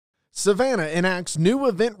Savannah enacts new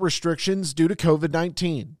event restrictions due to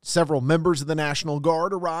COVID-19. Several members of the National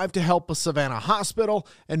Guard arrived to help a Savannah hospital,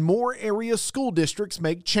 and more area school districts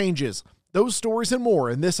make changes. Those stories and more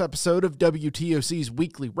in this episode of WTOC's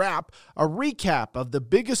Weekly Wrap, a recap of the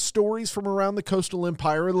biggest stories from around the coastal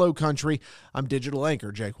empire and Lowcountry. I'm digital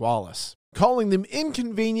anchor Jake Wallace. Calling them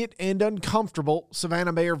inconvenient and uncomfortable,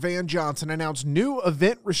 Savannah Mayor Van Johnson announced new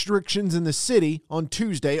event restrictions in the city on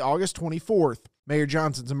Tuesday, August 24th. Mayor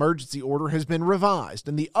Johnson's emergency order has been revised,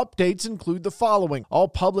 and the updates include the following. All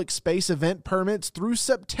public space event permits through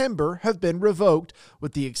September have been revoked,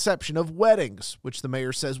 with the exception of weddings, which the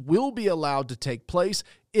mayor says will be allowed to take place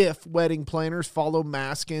if wedding planners follow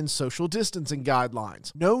mask and social distancing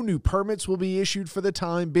guidelines. No new permits will be issued for the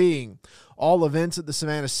time being. All events at the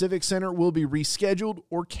Savannah Civic Center will be rescheduled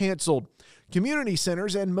or canceled. Community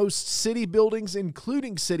centers and most city buildings,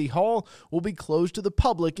 including City Hall, will be closed to the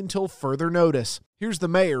public until further notice. Here's the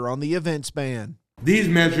mayor on the events ban. These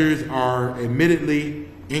measures are admittedly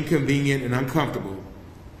inconvenient and uncomfortable,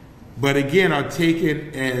 but again are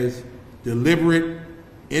taken as deliberate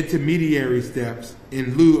intermediary steps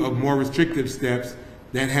in lieu of more restrictive steps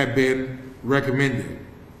that have been recommended,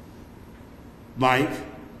 like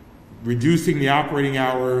reducing the operating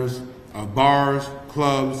hours of bars,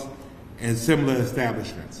 clubs, and similar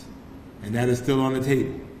establishments, and that is still on the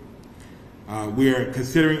table. We are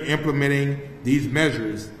considering implementing these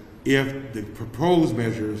measures if the proposed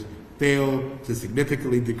measures fail to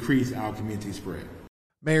significantly decrease our community spread.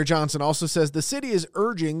 Mayor Johnson also says the city is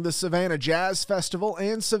urging the Savannah Jazz Festival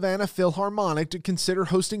and Savannah Philharmonic to consider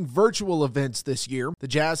hosting virtual events this year. The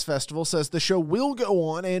Jazz Festival says the show will go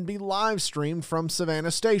on and be live streamed from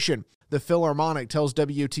Savannah Station. The Philharmonic tells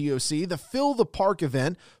WTOC the Fill the Park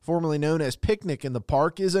event, formerly known as Picnic in the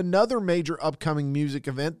Park, is another major upcoming music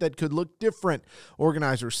event that could look different.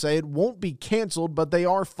 Organizers say it won't be canceled, but they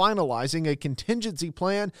are finalizing a contingency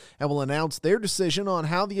plan and will announce their decision on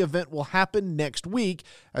how the event will happen next week,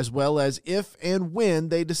 as well as if and when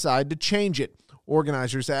they decide to change it.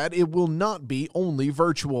 Organizers add it will not be only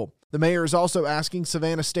virtual. The mayor is also asking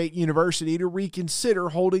Savannah State University to reconsider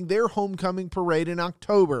holding their homecoming parade in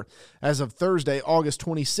October. As of Thursday, August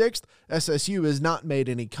 26th, SSU has not made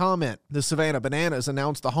any comment. The Savannah Bananas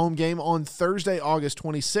announced the home game on Thursday, August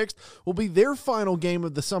 26th, will be their final game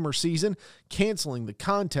of the summer season, canceling the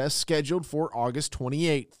contest scheduled for August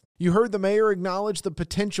 28th. You heard the mayor acknowledge the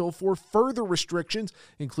potential for further restrictions,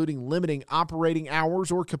 including limiting operating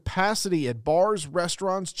hours or capacity at bars,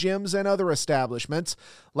 restaurants, gyms, and other establishments.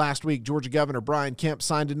 Last week, Georgia Governor Brian Kemp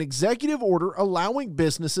signed an executive order allowing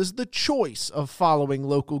businesses the choice of following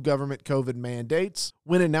local government COVID mandates.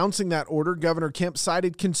 When announcing that order, Governor Kemp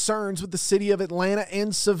cited concerns with the city of Atlanta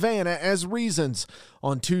and Savannah as reasons.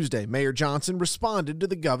 On Tuesday, Mayor Johnson responded to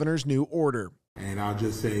the governor's new order. And I'll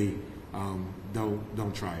just say,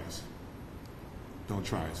 don't try us. Don't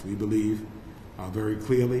try us. We believe very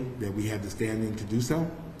clearly that we have the standing to do so.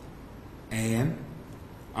 And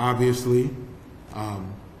obviously,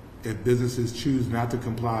 if businesses choose not to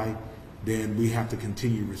comply, then we have to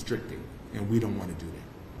continue restricting, and we don't want to do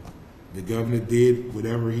that. The governor did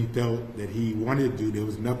whatever he felt that he wanted to do. There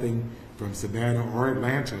was nothing from Savannah or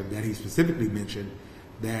Atlanta that he specifically mentioned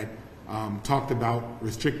that talked about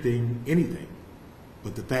restricting anything.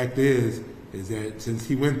 But the fact is that since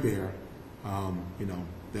he went there,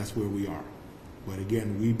 that's where we are. But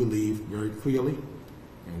again, we believe very clearly,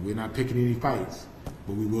 and we're not picking any fights,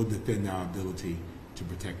 but we will defend our ability to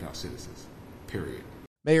protect our citizens, period.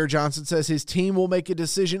 Mayor Johnson says his team will make a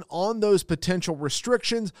decision on those potential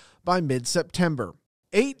restrictions by mid-September.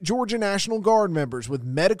 8 Georgia National Guard members with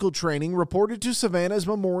medical training reported to Savannah's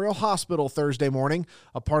Memorial Hospital Thursday morning,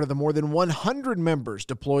 a part of the more than 100 members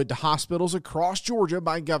deployed to hospitals across Georgia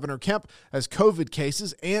by Governor Kemp as COVID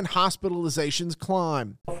cases and hospitalizations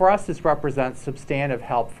climb. For us, this represents substantive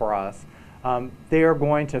help for us. They are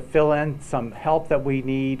going to fill in some help that we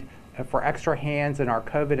need for extra hands in our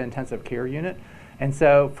COVID intensive care unit. And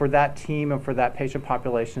so for that team and for that patient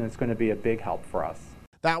population, it's going to be a big help for us.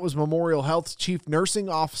 That was Memorial Health's Chief Nursing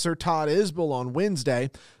Officer Todd Isbell on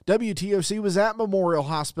Wednesday. WTOC was at Memorial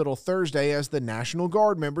Hospital Thursday as the National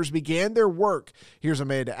Guard members began their work. Here's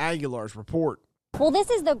Amanda Aguilar's report. Well, this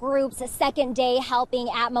is the group's second day helping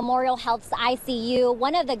at Memorial Health's ICU.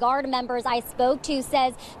 One of the Guard members I spoke to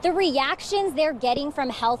says the reactions they're getting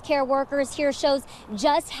from healthcare workers here shows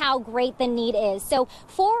just how great the need is. So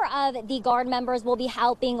 4 of the Guard members will be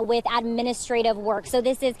helping with administrative work. So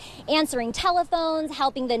this is answering telephones,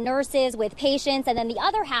 helping the nurses with patients, and then the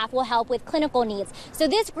other half will help with clinical needs. So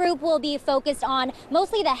this group will be focused on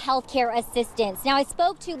mostly the healthcare assistance. Now, I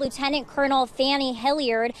spoke to Lieutenant Colonel Fannie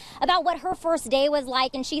Hilliard about what her first day day was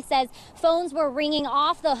like, and she says phones were ringing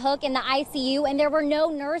off the hook in the ICU and there were no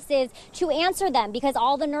nurses to answer them because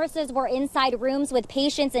all the nurses were inside rooms with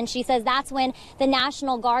patients, and she says that's when the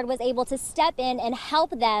National Guard was able to step in and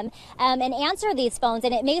help them and answer these phones.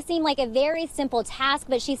 And it may seem like a very simple task,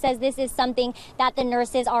 but she says this is something that the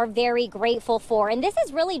nurses are very grateful for. And this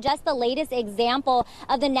is really just the latest example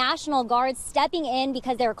of the National Guard stepping in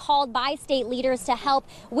because they're called by state leaders to help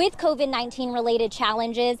with COVID-19 related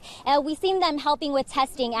challenges. We've seen them helping with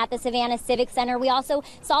testing at the Savannah Civic Center. We also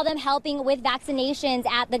saw them helping with vaccinations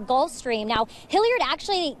at the Gulfstream. Now, Hilliard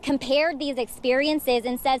actually compared these experiences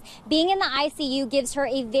and says being in the ICU gives her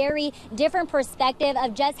a very different perspective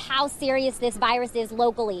of just how serious this virus is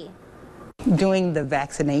locally. Doing the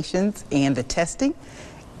vaccinations and the testing,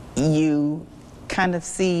 you kind of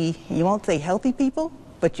see, you won't say healthy people,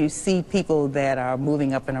 but you see people that are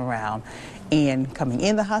moving up and around. And coming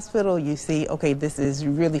in the hospital, you see, okay, this is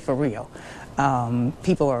really for real.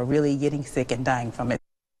 People are really getting sick and dying from it.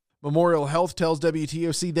 Memorial Health tells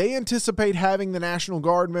WTOC they anticipate having the National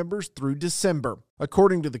Guard members through December.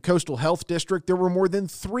 According to the Coastal Health District, there were more than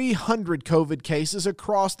 300 COVID cases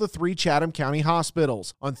across the 3 Chatham County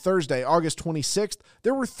hospitals. On Thursday, August 26th,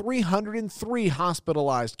 there were 303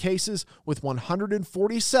 hospitalized cases, with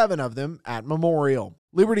 147 of them at Memorial.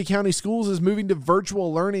 Liberty County Schools is moving to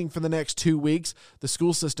virtual learning for the next 2 weeks. The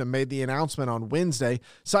school system made the announcement on Wednesday,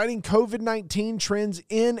 citing COVID-19 trends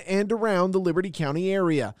in and around the Liberty County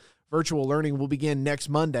area. Virtual learning will begin next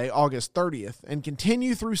Monday, August 30th, and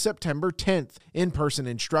continue through September 10th. In-person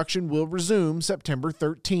instruction will resume September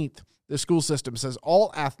 13th. The school system says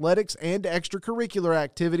all athletics and extracurricular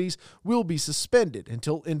activities will be suspended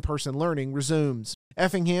until in-person learning resumes.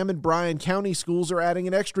 Effingham and Bryan County schools are adding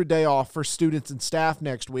an extra day off for students and staff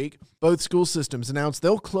next week. Both school systems announced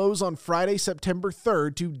they'll close on Friday, September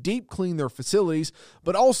 3rd to deep clean their facilities,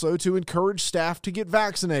 but also to encourage staff to get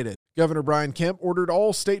vaccinated. Governor Brian Kemp ordered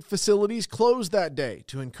all state facilities closed that day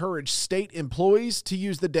to encourage state employees to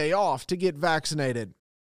use the day off to get vaccinated.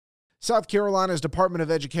 South Carolina's Department of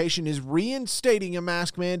Education is reinstating a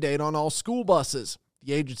mask mandate on all school buses.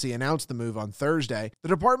 The agency announced the move on Thursday. The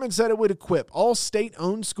department said it would equip all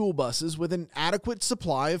state-owned school buses with an adequate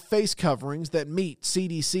supply of face coverings that meet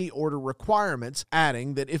CDC order requirements,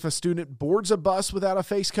 adding that if a student boards a bus without a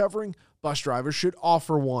face covering, bus drivers should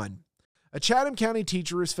offer one. A Chatham County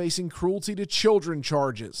teacher is facing cruelty to children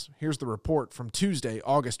charges. Here's the report from Tuesday,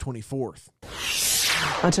 August 24th.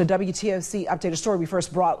 Onto WTOC updated story we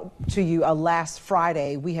first brought to you last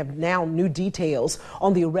Friday. We have now new details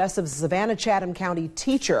on the arrest of a Savannah Chatham County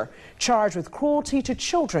teacher charged with cruelty to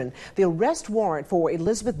children. The arrest warrant for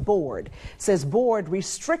Elizabeth Board says Board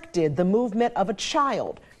restricted the movement of a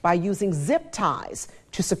child by using zip ties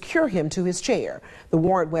to secure him to his chair. The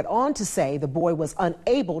warrant went on to say the boy was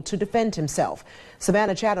unable to defend himself.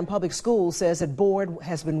 Savannah Chatham Public Schools says that Board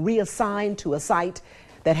has been reassigned to a site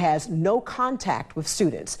that has no contact with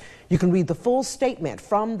students. You can read the full statement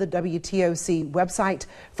from the WTOC website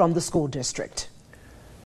from the school district.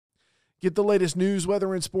 Get the latest news,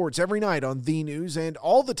 weather, and sports every night on The News and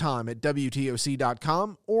all the time at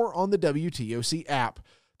WTOC.com or on the WTOC app.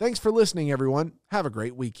 Thanks for listening, everyone. Have a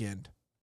great weekend.